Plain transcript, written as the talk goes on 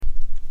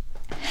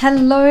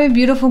Hello,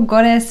 beautiful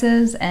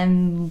goddesses,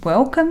 and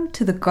welcome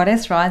to the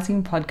Goddess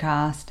Rising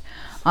podcast.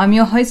 I'm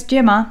your host,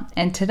 Gemma,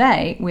 and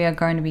today we are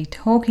going to be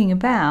talking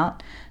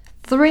about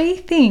 3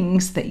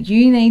 things that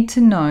you need to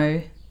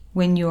know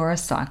when you're a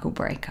cycle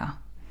breaker.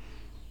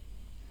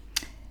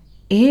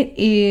 It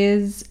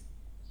is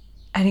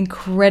an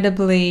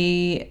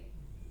incredibly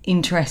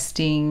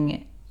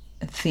interesting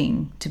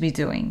thing to be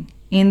doing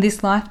in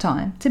this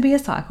lifetime, to be a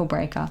cycle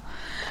breaker,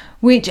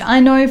 which I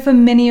know for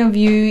many of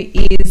you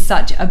is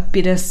such a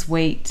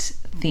bittersweet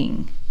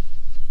thing.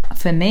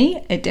 For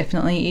me, it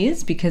definitely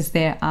is, because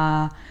there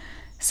are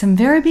some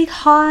very big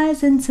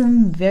highs and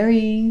some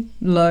very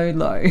low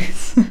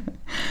lows.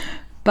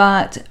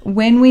 But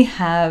when we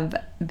have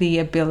the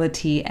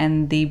ability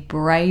and the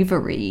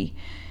bravery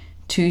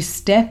to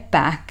step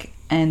back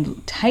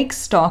and take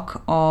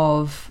stock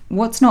of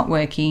what's not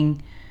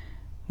working,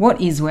 what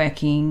is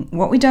working,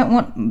 what we don't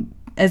want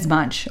as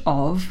much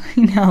of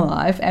in our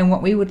life, and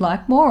what we would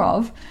like more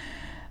of,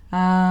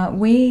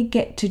 we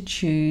get to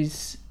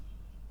choose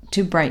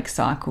to break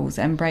cycles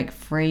and break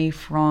free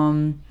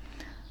from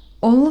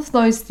all of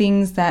those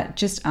things that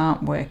just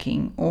aren't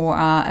working or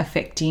are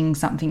affecting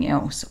something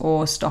else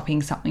or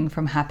stopping something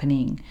from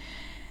happening.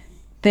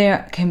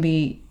 There can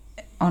be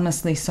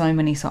honestly so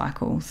many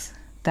cycles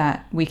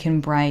that we can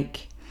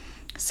break,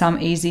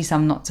 some easy,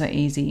 some not so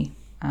easy.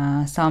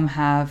 Some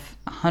have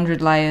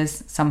 100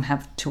 layers, some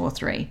have 2 or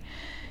 3.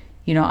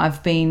 You know,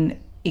 I've been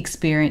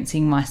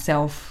experiencing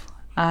myself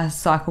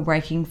cycle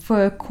breaking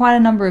for quite a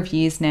number of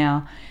years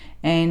now.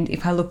 And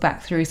if I look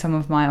back through some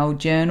of my old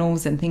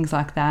journals and things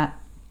like that,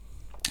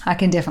 I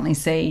can definitely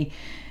see,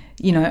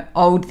 you know,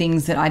 old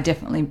things that I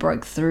definitely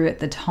broke through at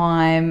the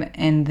time.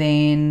 And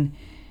then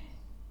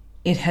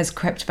it has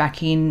crept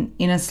back in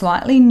a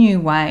slightly new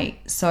way.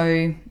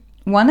 So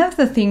one of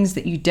the things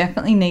that you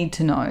definitely need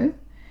to know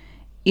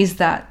is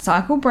that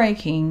cycle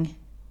breaking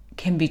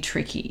can be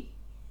tricky.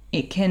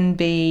 It can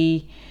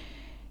be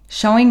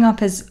showing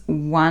up as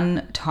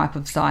one type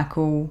of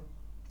cycle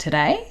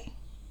today,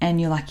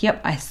 and you're like,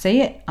 yep, I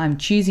see it, I'm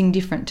choosing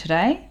different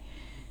today.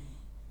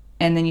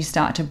 And then you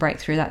start to break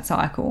through that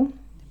cycle.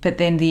 But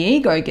then the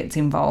ego gets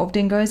involved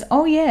and goes,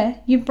 oh yeah,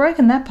 you've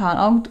broken that part.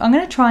 I'm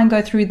going to try and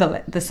go through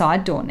the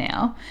side door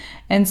now.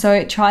 And so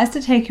it tries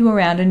to take you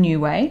around a new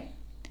way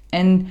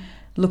and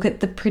look at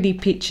the pretty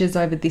pictures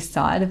over this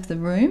side of the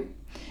room,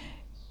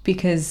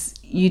 because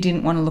you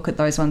didn't want to look at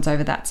those ones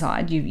over that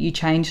side. You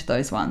changed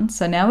those ones.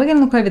 So now we're going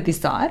to look over this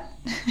side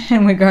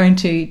and we're going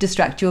to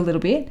distract you a little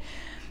bit.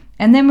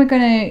 And then we're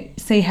going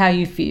to see how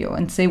you feel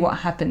and see what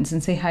happens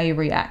and see how you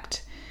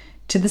react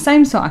to the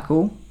same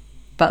cycle,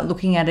 but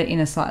looking at it in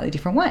a slightly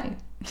different way.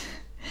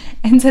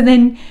 And so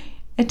then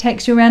it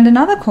takes you around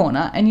another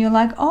corner and you're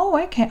like, oh,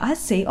 okay, I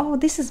see. Oh,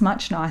 this is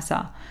much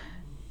nicer.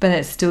 But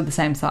it's still the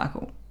same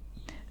cycle.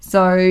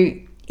 So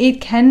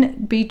it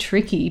can be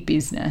tricky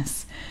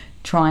business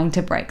trying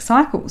to break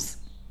cycles.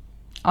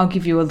 I'll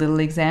give you a little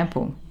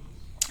example.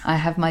 I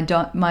have my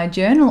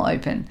journal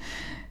open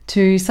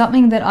to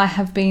something that I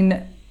have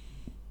been,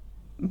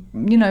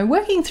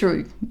 working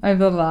through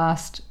over the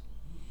last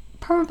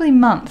probably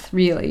month,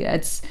 really.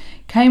 It's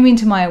came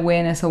into my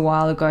awareness a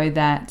while ago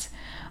that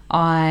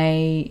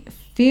I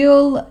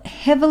feel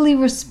heavily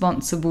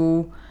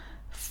responsible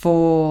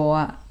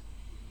for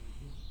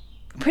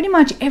pretty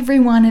much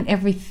everyone and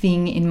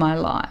everything in my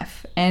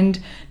life. And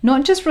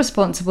not just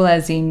responsible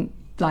as in,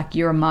 like,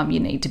 you're a mum, you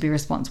need to be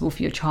responsible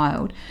for your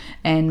child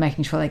and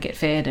making sure they get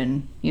fed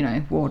and,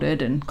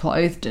 watered and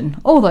clothed and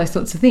all those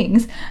sorts of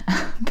things.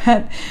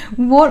 But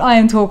what I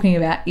am talking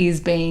about is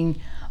being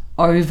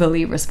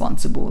overly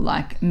responsible,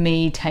 like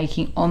me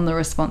taking on the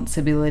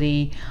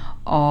responsibility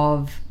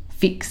of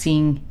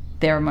fixing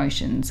their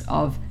emotions,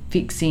 of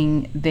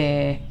fixing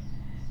their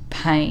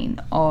pain,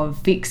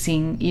 of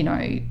fixing,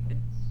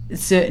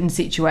 certain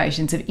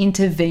situations, of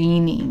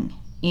intervening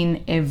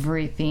in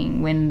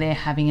everything when they're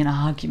having an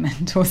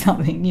argument or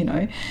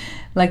something,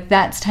 like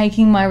that's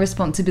taking my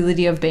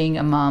responsibility of being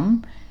a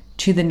mum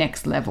to the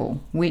next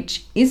level,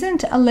 which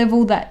isn't a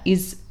level that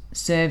is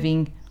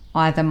serving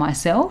either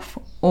myself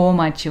or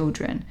my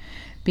children.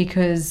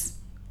 Because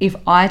if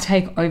I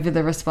take over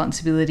the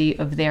responsibility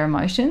of their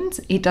emotions,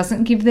 it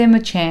doesn't give them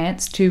a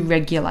chance to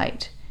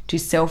regulate, to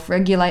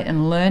self-regulate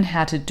and learn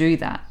how to do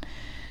that.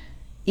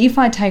 If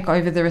I take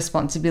over the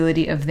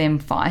responsibility of them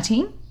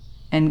fighting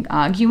and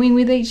arguing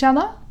with each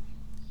other,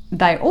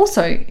 they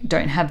also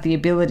don't have the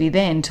ability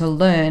then to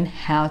learn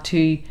how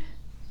to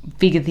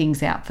figure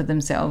things out for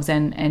themselves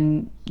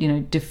and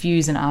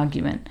diffuse an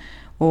argument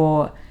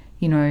or,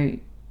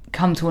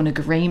 come to an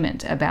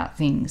agreement about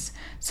things.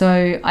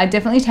 So I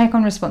definitely take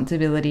on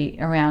responsibility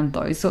around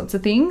those sorts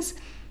of things.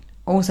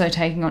 Also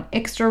taking on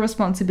extra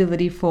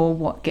responsibility for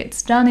what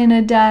gets done in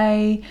a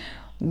day,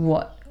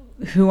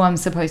 who I'm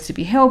supposed to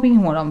be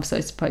helping, what I'm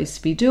supposed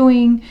to be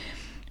doing,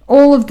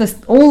 all of the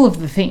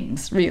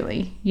things,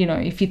 really.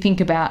 If you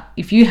think about,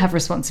 if you have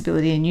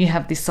responsibility and you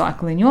have this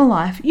cycle in your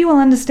life, you will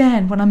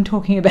understand what I'm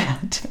talking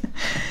about.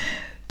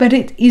 But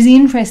it is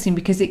interesting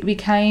because it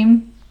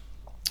became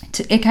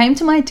it came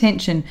to my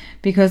attention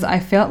because I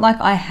felt like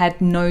I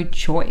had no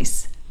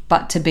choice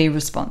but to be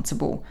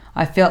responsible.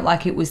 I felt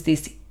like it was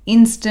this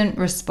instant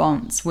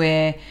response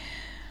where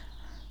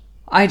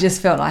I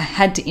just felt I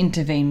had to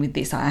intervene with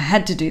this. I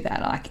had to do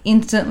that. I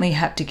instantly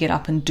had to get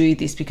up and do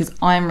this because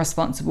I'm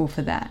responsible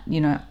for that.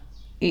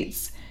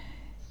 It's,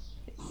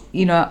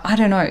 I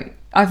don't know.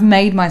 I've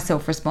made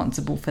myself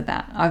responsible for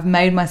that. I've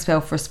made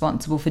myself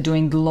responsible for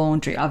doing the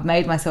laundry. I've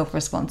made myself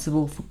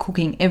responsible for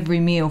cooking every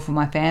meal for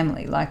my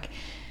family. Like,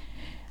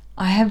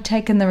 I have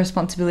taken the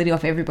responsibility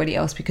off everybody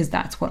else because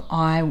that's what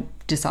I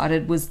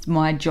decided was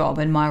my job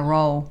and my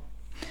role.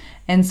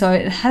 And so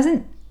it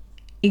hasn't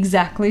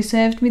exactly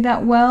served me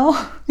that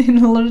well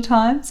in a lot of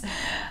times,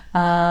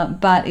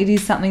 but it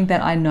is something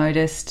that I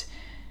noticed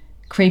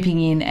creeping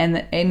in,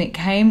 and it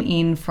came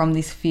in from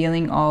this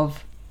feeling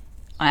of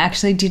I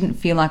actually didn't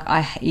feel like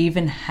I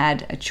even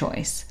had a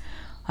choice.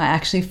 I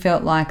actually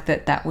felt like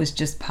that was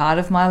just part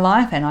of my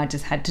life and I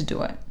just had to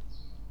do it.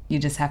 You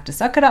just have to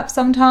suck it up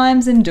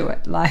sometimes and do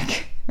it.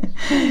 Like,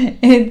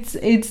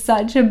 it's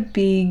such a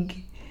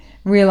big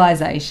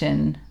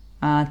realization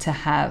to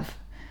have.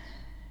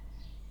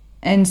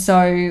 And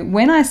so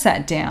when I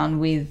sat down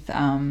with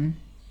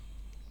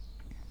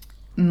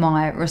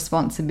my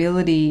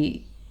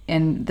responsibility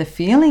and the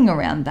feeling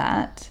around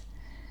that,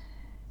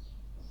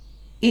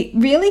 it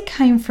really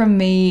came from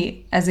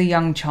me as a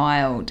young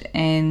child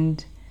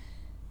and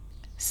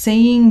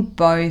seeing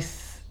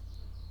both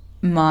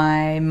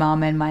my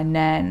mum and my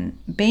nan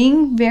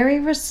being very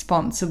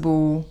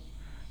responsible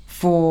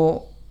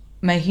for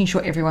making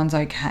sure everyone's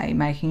okay,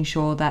 making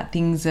sure that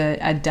things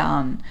are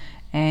done.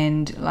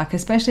 And like,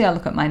 especially I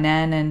look at my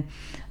nan and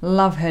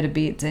love her to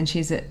bits, and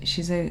she's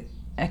a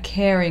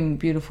caring,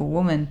 beautiful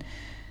woman,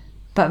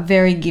 but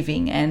very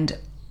giving and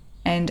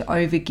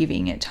over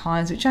giving at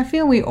times, which I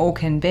feel we all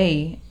can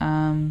be.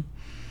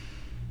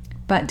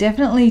 But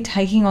definitely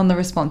taking on the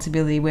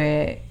responsibility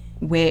where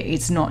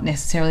it's not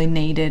necessarily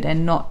needed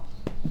and not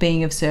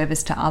being of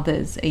service to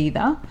others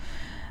either.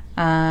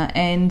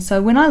 And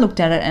so when I looked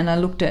at it and I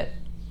looked at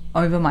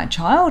over my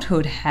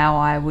childhood, how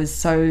I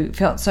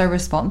felt so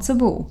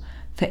responsible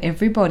for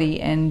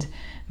everybody and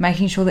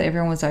making sure that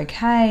everyone was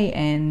okay.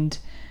 And,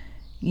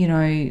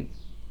 I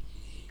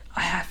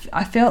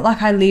felt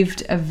like I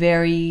lived a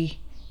very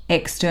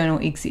external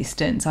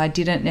existence. I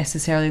didn't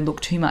necessarily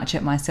look too much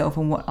at myself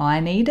and what I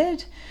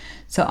needed.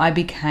 So I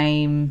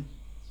became,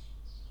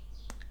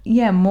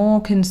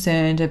 more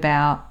concerned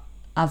about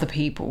other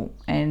people.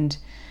 And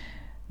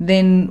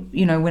then,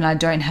 when I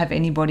don't have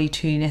anybody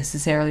to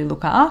necessarily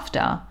look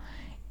after,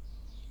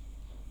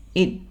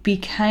 it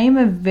became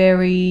a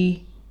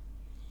very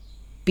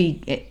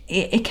big,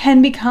 it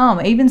can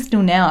become, even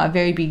still now, a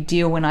very big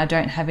deal when I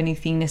don't have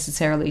anything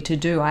necessarily to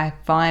do. I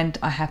find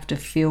I have to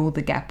fill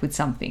the gap with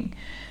something,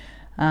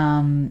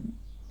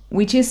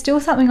 which is still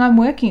something I'm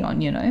working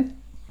on,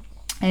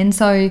 And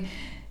so,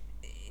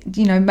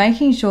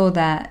 making sure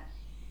that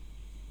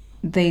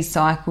these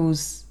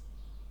cycles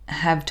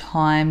have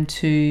time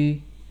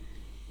to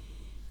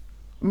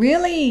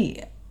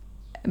really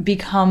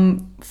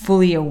become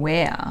fully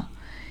aware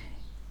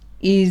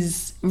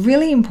is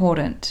really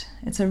important.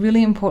 It's a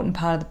really important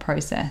part of the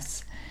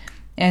process.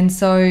 And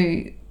so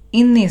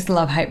in this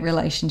love-hate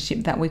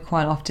relationship that we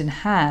quite often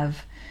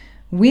have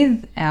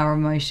with our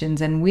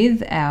emotions and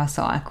with our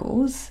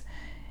cycles,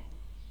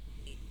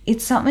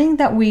 it's something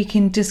that we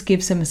can just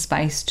give some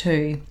space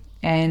to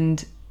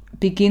and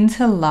begin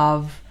to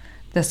love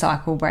the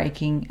cycle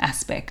breaking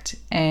aspect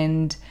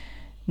and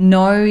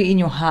know in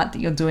your heart that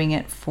you're doing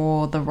it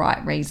for the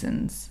right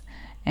reasons.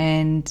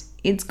 And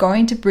it's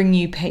going to bring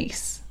you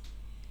peace,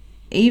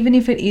 even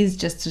if it is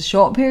just a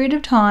short period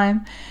of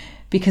time,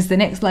 because the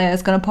next layer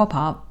is going to pop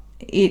up.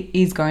 It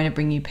is going to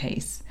bring you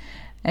peace.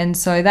 And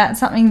so that's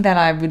something that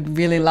I would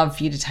really love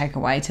for you to take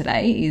away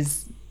today,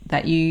 is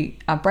that you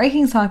are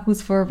breaking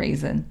cycles for a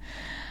reason.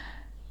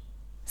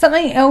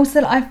 Something else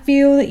that I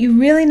feel that you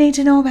really need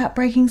to know about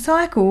breaking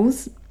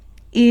cycles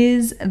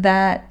is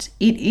that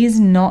it is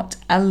not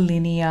a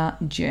linear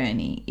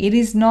journey. It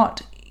is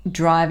not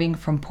driving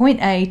from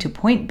point A to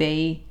point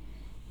B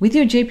with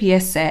your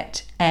GPS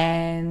set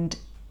and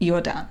you're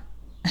done.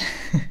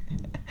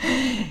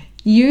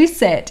 You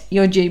set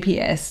your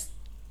GPS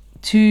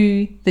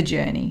to the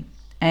journey,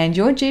 and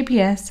your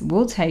GPS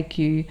will take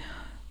you,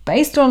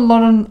 based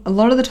on a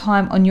lot of the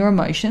time, on your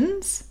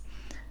emotions,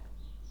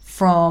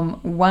 from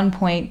one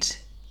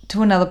point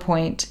to another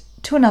point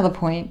to another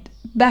point,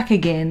 back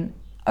again,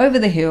 over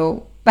the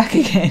hill, back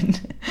again,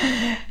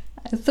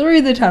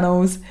 through the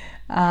tunnels,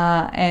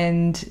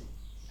 and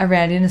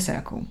around in a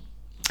circle.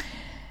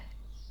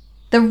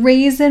 The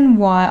reason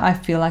why I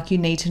feel like you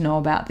need to know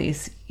about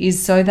this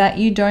is so that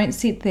you don't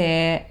sit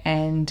there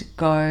and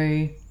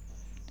go,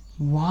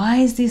 why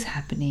is this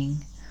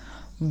happening?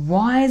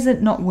 Why is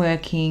it not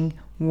working?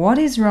 What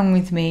is wrong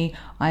with me?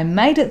 I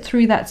made it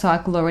through that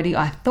cycle already.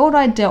 I thought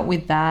I dealt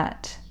with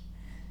that.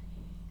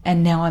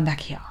 And now I'm back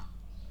here.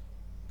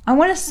 I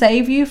want to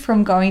save you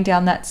from going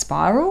down that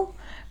spiral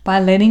by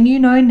letting you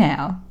know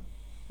now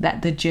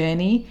that the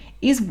journey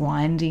is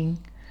winding.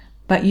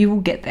 but you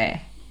will get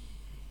there.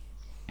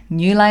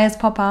 New layers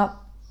pop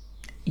up,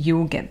 you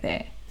will get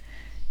there.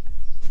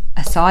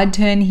 A side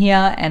turn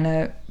here and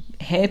a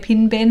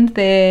hairpin bend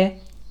there,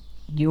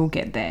 you'll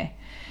get there.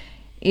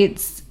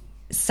 It's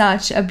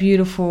such a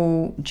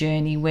beautiful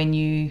journey when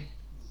you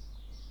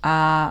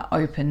are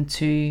open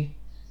to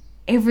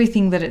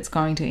everything that it's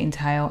going to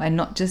entail and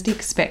not just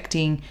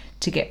expecting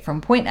to get from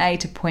point A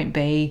to point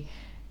B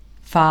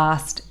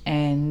fast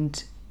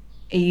and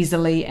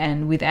easily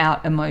and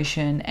without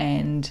emotion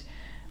and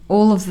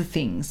all of the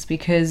things,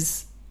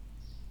 because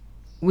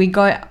we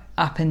go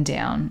up and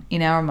down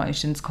in our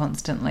emotions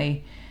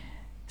constantly.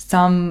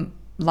 Some,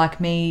 like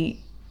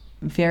me,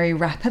 very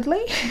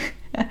rapidly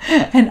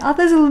and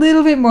others a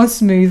little bit more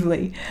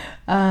smoothly.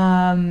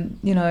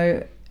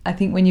 I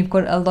think when you've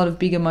got a lot of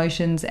big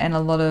emotions and a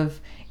lot of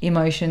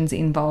emotions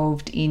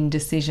involved in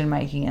decision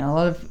making and a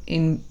lot of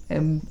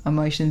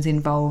emotions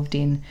involved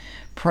in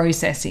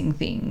processing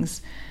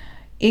things,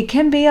 it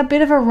can be a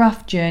bit of a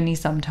rough journey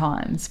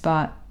sometimes.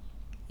 But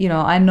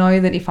I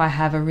know that if I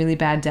have a really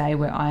bad day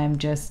where I am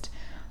just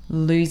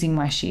losing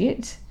my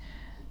shit,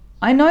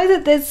 I know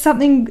that there's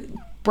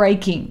something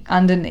breaking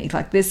underneath,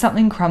 like there's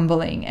something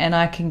crumbling, and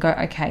I can go,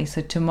 okay,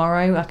 so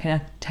tomorrow I can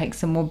take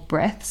some more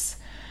breaths,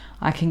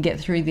 I can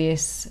get through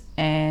this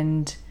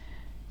and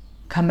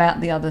come out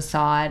the other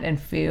side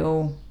and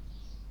feel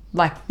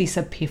like this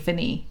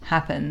epiphany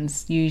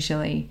happens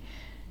usually,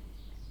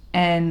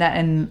 and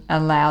that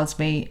allows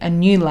me a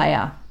new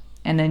layer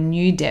and a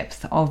new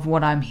depth of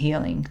what I'm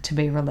healing to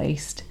be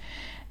released.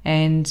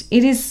 And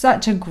it is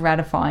such a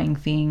gratifying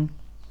thing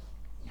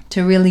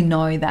to really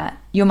know that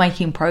you're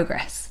making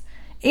progress.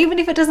 Even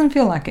if it doesn't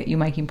feel like it, you're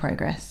making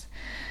progress.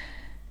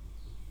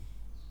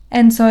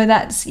 And so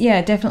that's,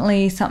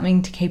 definitely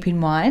something to keep in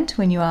mind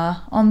when you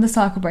are on the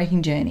cycle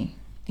breaking journey,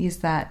 is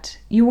that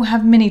you will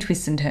have many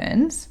twists and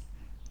turns,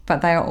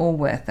 but they are all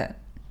worth it.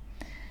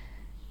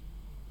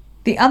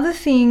 The other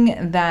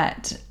thing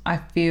that I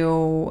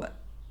feel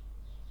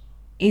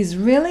is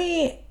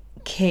really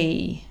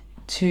key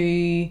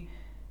to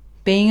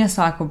being a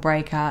cycle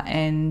breaker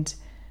and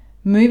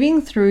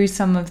moving through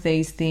some of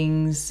these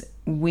things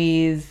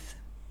with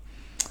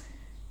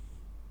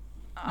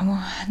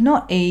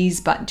not ease,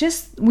 but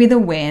just with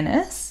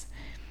awareness,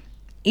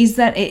 is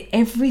that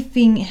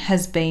everything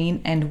has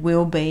been and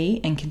will be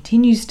and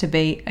continues to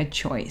be a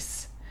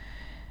choice.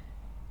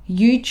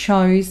 You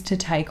chose to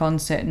take on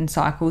certain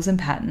cycles and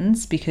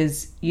patterns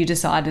because you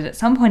decided at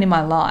some point in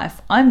my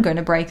life, I'm going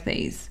to break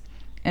these.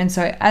 And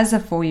so as a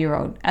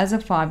 4-year-old, as a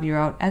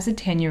 5-year-old, as a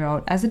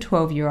 10-year-old, as a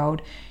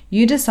 12-year-old,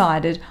 you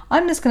decided,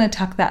 I'm just going to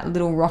tuck that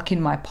little rock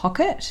in my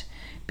pocket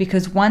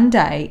because one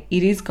day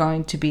it is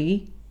going to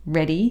be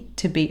ready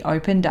to be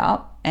opened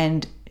up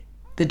and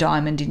the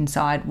diamond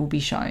inside will be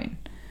shown.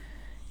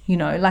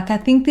 I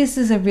think this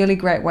is a really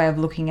great way of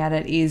looking at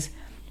it, is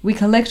we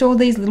collect all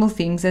these little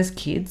things as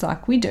kids,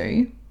 like we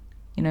do.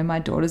 My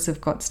daughters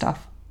have got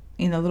stuff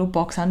in a little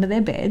box under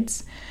their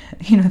beds.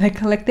 They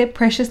collect their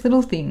precious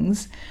little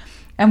things.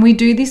 And we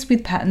do this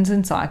with patterns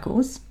and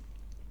cycles,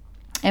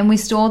 and we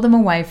store them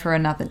away for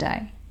another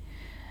day.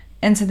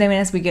 And so then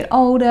as we get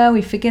older,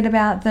 we forget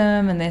about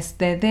them and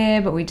they're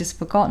there, but we've just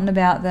forgotten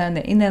about them.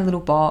 They're in their little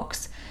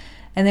box.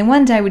 And then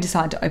one day we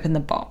decide to open the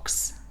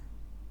box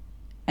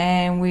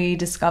and we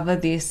discover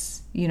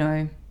this,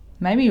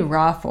 maybe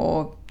rough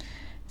or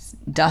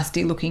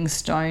dusty looking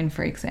stone,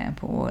 for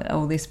example,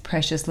 or this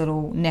precious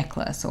little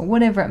necklace or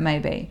whatever it may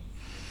be.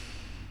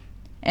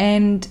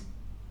 And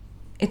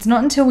it's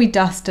not until we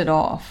dust it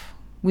off,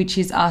 which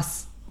is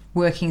us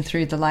working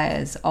through the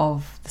layers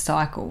of the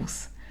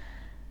cycles,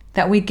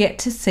 that we get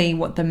to see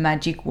what the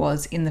magic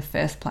was in the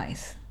first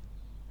place.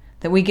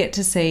 That we get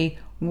to see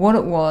what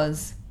it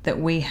was that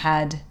we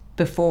had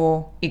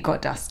before it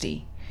got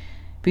dusty,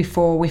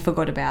 before we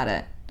forgot about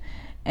it.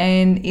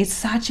 And it's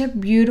such a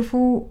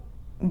beautiful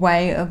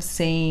way of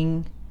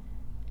seeing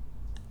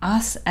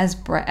us as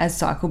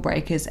cycle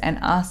breakers and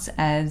us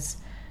as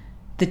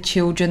the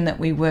children that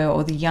we were,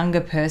 or the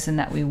younger person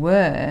that we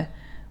were,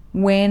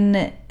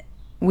 when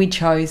we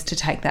chose to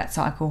take that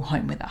cycle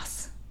home with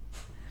us.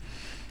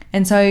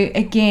 And so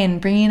again,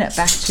 bringing it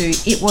back to,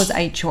 it was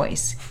a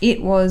choice.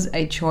 It was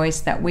a choice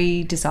that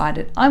we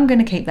decided, I'm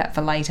going to keep that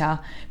for later,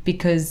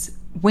 because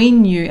we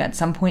knew at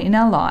some point in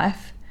our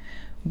life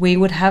we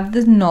would have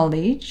the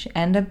knowledge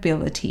and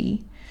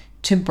ability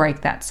to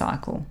break that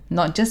cycle,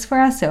 not just for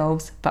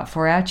ourselves, but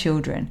for our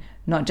children.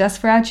 Not just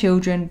for our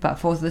children, but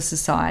for the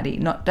society.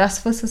 Not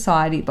just for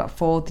society, but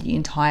for the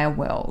entire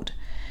world.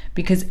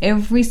 Because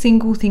every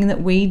single thing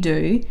that we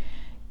do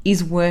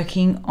is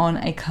working on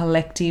a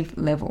collective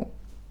level,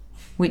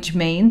 which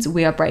means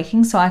we are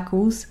breaking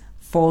cycles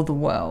for the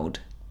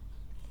world.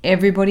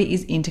 Everybody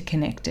is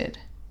interconnected.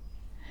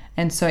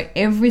 And so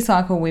every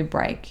cycle we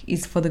break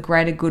is for the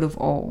greater good of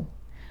all,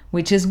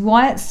 which is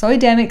why it's so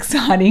damn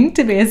exciting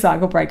to be a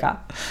cycle breaker.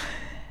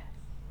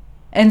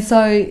 And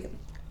so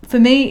for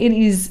me, it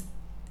is,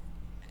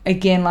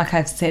 again, like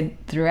I've said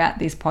throughout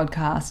this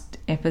podcast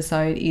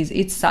episode,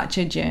 it's such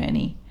a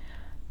journey.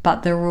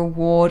 But the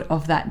reward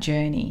of that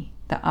journey,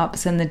 the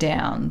ups and the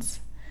downs,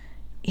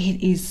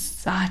 it is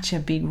such a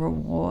big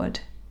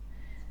reward.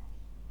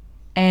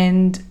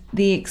 And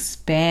the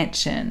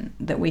expansion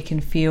that we can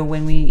feel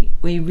when we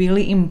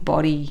really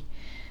embody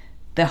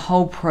the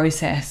whole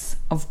process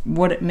of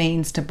what it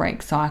means to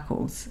break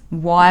cycles,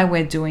 why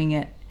we're doing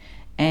it,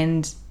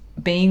 and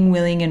being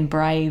willing and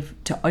brave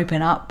to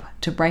open up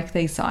to break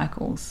these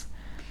cycles.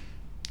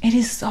 It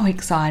is so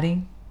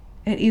exciting.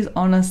 It is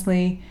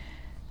honestly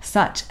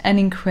such an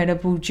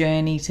incredible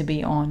journey to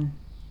be on.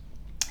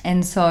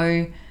 And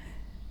so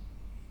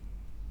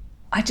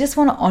I just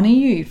want to honor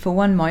you for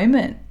one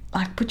moment.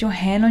 Like, put your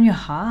hand on your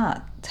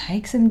heart,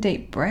 take some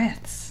deep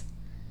breaths,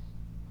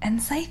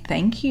 and say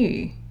thank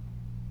you.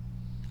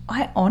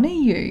 I honor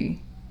you.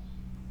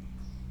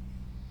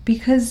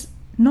 Because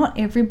not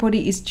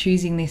everybody is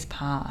choosing this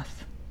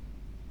path.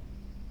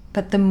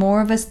 But the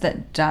more of us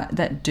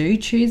that do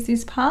choose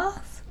this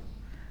path,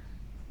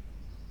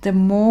 the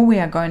more we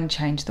are going to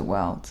change the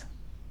world.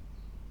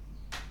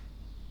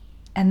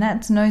 And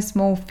that's no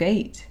small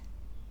feat.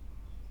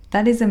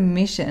 That is a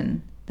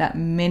mission that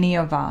many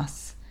of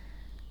us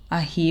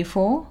are here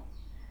for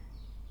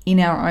in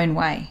our own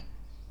way.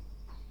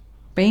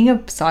 Being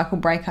a cycle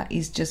breaker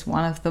is just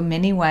one of the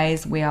many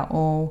ways we are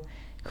all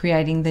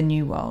creating the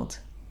new world.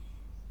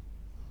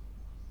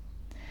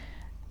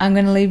 I'm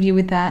going to leave you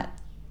with that.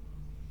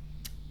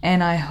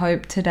 And I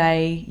hope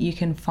today you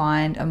can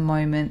find a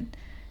moment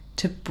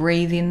to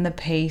breathe in the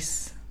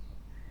peace,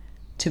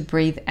 to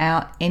breathe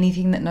out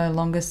anything that no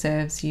longer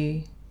serves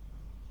you.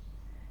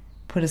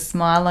 Put a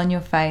smile on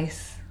your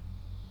face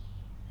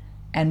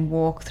and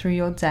walk through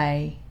your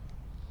day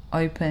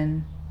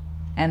open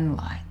and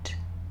light.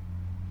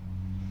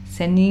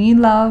 Sending you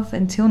love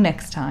until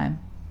next time.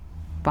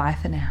 Bye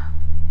for now.